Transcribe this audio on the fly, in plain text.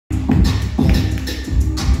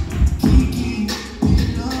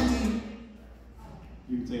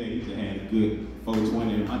good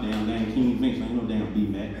 420. My damn name King Vincent. Ain't no damn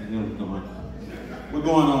B-Mac. You know what's going on. What's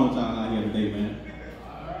going on with y'all out here today, man?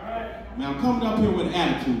 Man, I'm coming up here with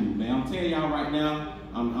attitude, man. I'm telling y'all right now,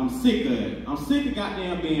 I'm sick of it. I'm sick of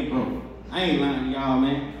goddamn being broke. I ain't lying to y'all,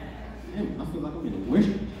 man. Damn, I feel like I'm in a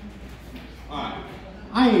worship. Alright.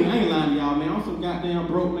 I ain't lying to y'all, man. I'm some goddamn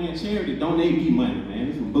broke, man. Charity donate me money, man.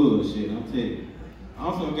 This some bullshit, I'm telling you. I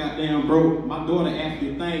also goddamn broke. My daughter asked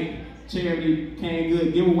me to thank Charity Canned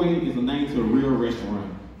Good Giveaway is a name to a real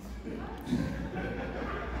restaurant.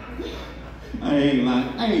 I ain't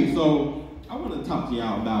lying. Hey, so I want to talk to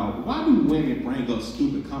y'all about why do women bring up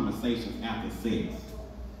stupid conversations after sex?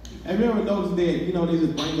 Have you ever noticed that, you know, they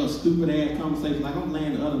just bring up stupid ass conversations? Like I'm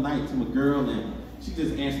laying the other night to my girl and she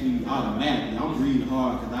just asked me automatically. I'm breathing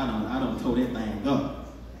hard because I done tore that thing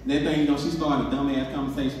up. That thing, you know, she started a dumb ass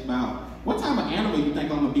conversation about what type of animal you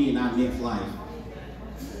think I'm gonna be in our next life?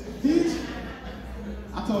 Bitch.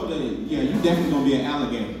 I told her, yeah, you definitely gonna be an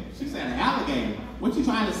alligator. She said, an alligator? What you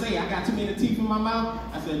trying to say? I got too many teeth in my mouth?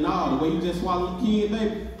 I said, no, the way you just swallowed a kid,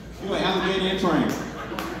 baby, you an alligator in train.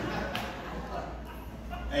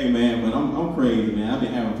 Hey man, but I'm crazy, man. I've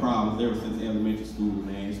been having problems ever since elementary school,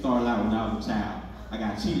 man. It started out when I was a child. I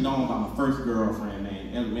got cheated on by my first girlfriend, man.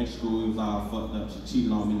 In elementary school, it was all fucked up. She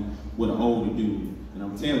cheated on me with an older dude. And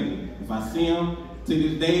I'm telling you, if I see him to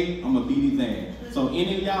this day, I'm gonna beat his ass. So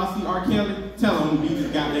any of y'all see R. Kelly, tell him I'm gonna beat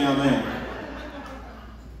his goddamn ass.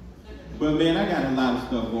 But man, I got a lot of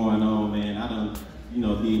stuff going on, man. I done, you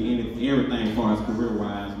know, did everything as far as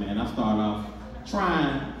career-wise, man. I started off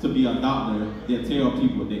trying to be a doctor that tell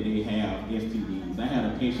people that they have STDs. I had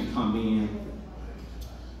a patient come in,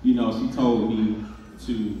 you know, she told me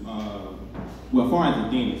to, well, as far as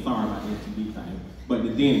the dentist, sorry about the STD thing, but the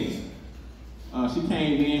dentist, she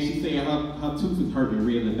came in, she said her tooth is hurting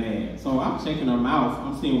really bad. So I'm checking her mouth,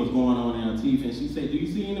 I'm seeing what's going on in her teeth, and she said, do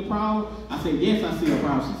you see any problem? I said, yes, I see a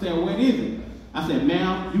problem. She said, what is it? I said,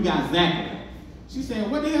 ma'am, you got Zachary. She said,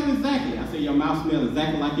 what the hell is Zachary? I said, your mouth smells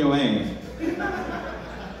exactly like your ass.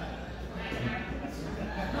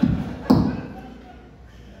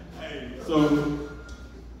 So,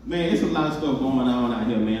 man, it's a lot of stuff going on out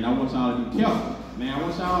here, man. I want y'all to be careful. Man, I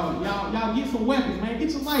want y'all get some weapons, man.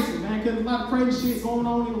 Get your license, man, because there's a lot of crazy shit going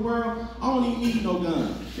on in the world. I don't even need no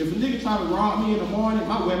gun. If a nigga try to rob me in the morning,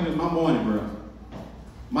 my weapon is my morning breath.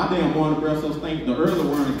 My damn morning breath so stink the early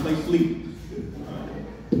worms play sleep.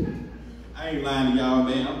 I ain't lying to y'all,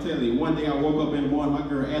 man. I'm telling you, one day I woke up in the morning, my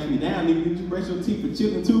girl asked me, damn, nigga, did you brush your teeth with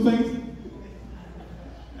chicken toothpaste?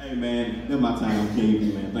 Hey, man, that's my time on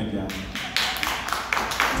King, man. Thank y'all.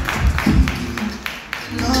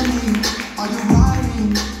 Are you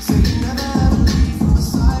riding? Say you never ever leave from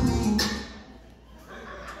beside me.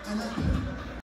 And